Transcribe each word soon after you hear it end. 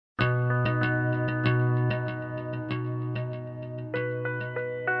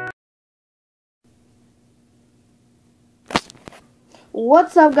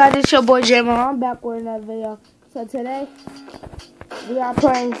What's up, guys? It's your boy J-Mo. I'm back with another video. So today we are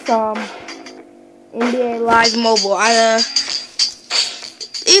playing some NBA Live Mobile. I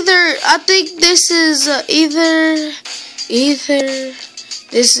think this is either this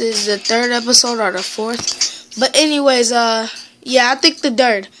is the third episode or the fourth. But anyways, yeah, I think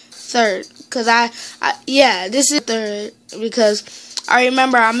the third, cause yeah, this is third because I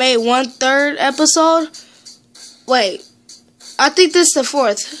remember I made one third episode. Wait. I think this is the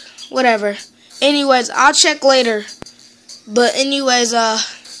fourth. Whatever. Anyways, I'll check later. But anyways,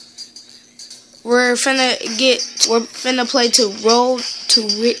 we're finna play to Road to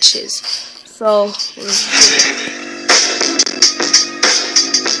Riches. So let's do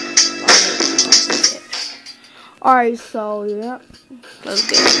it. Alright, so yeah. Let's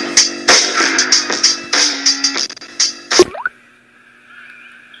get it.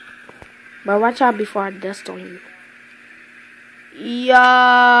 But watch out before I dust on you.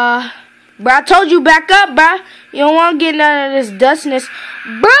 Yeah, bro, I told you back up, bro. You don't want to get none of this dustness,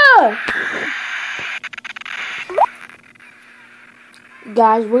 bro.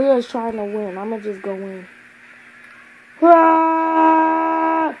 Guys, we're just trying to win. I'm gonna just go in.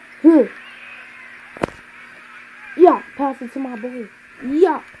 Yeah, pass it to my boy.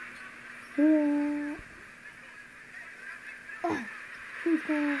 Yeah.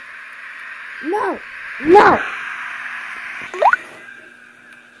 No.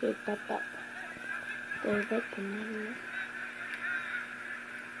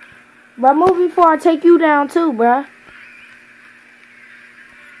 Bro, move before I take you down too, bro.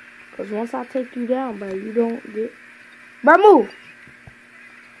 Cause once I take you down, bro, you don't get. Bro, move.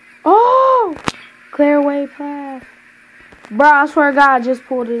 Oh, clear away pass. Bro, I swear to God, I just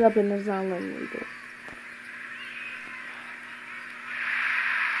pulled it up and it's not letting me do it.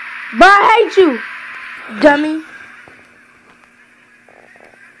 Bro, I hate you, dummy.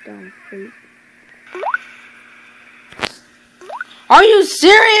 Dumb freak. Are you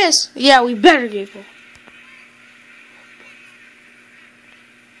serious? Yeah, we better get goal.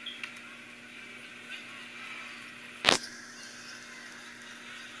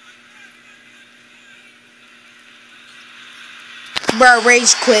 Bro,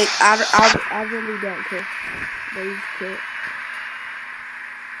 rage quit. I really don't care. Rage quit.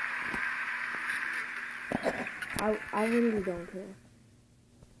 I really don't care.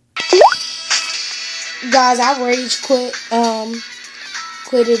 Guys, I rage quit.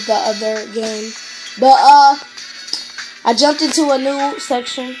 Quitted the other game, but I jumped into a new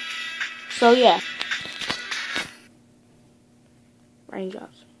section. So yeah.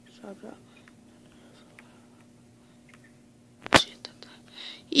 Raindrops.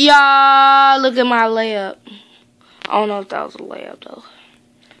 Yeah, look at my layup. I don't know if that was a layup though.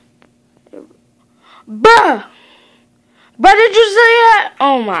 Bruh! Bruh, did you see that?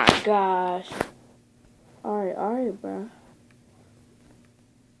 Oh my gosh. Alright, bruh.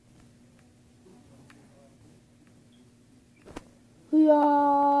 Yeah.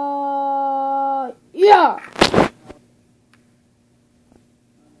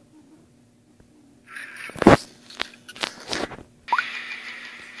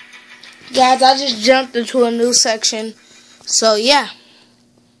 Guys, I just jumped into a new section. So yeah.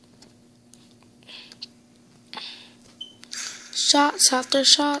 Shots after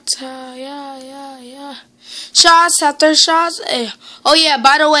shots, yeah. Shots after shots. Oh yeah,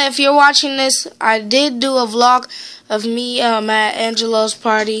 by the way, if you're watching this, I did do a vlog of me at Angelo's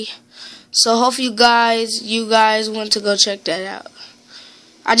party. So hope you guys want to go check that out.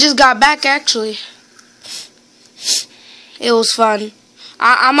 I just got back actually. It was fun.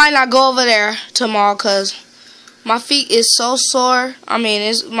 I might not go over there tomorrow cause my feet is so sore. I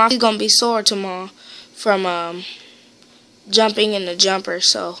mean, my feet gonna be sore tomorrow from jumping in the jumper,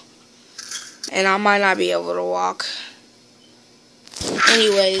 so, and I might not be able to walk.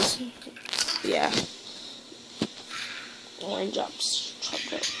 Anyways, yeah. Raindrops.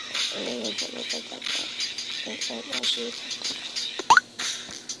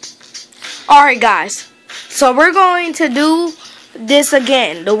 Alright, guys. So we're going to do this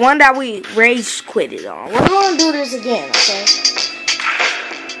again. The one that we rage quitted on. We're going to do this again, okay?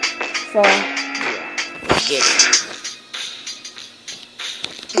 So, yeah.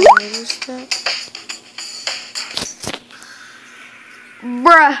 Let's get it.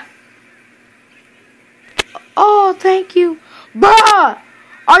 Bruh. Oh, thank you. Bruh.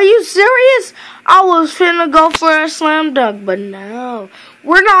 Are you serious? I was finna go for a slam dunk, but no.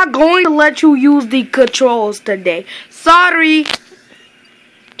 We're not going to let you use the controls today. Sorry.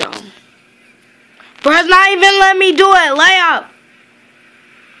 Dumb. Bruh's not even letting me do it. Layup.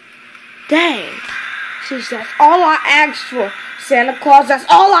 Dang. boxes. That's all I asked for. Santa Claus, that's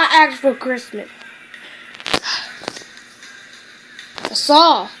all I asked for Christmas. That's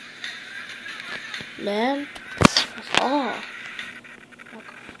all. Man, that's all.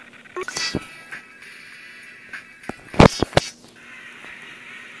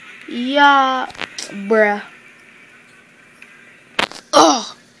 Yeah, bruh.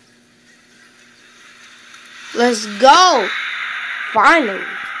 Oh, let's go. Finally.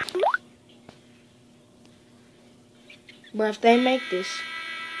 But if they make this,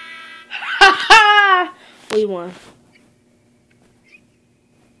 we won.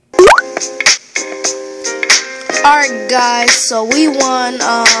 Alright guys, so we won.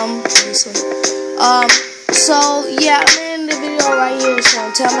 So yeah, I'm in the video right here. So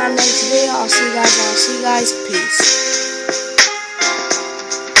until my next video, I'll see you guys. Peace.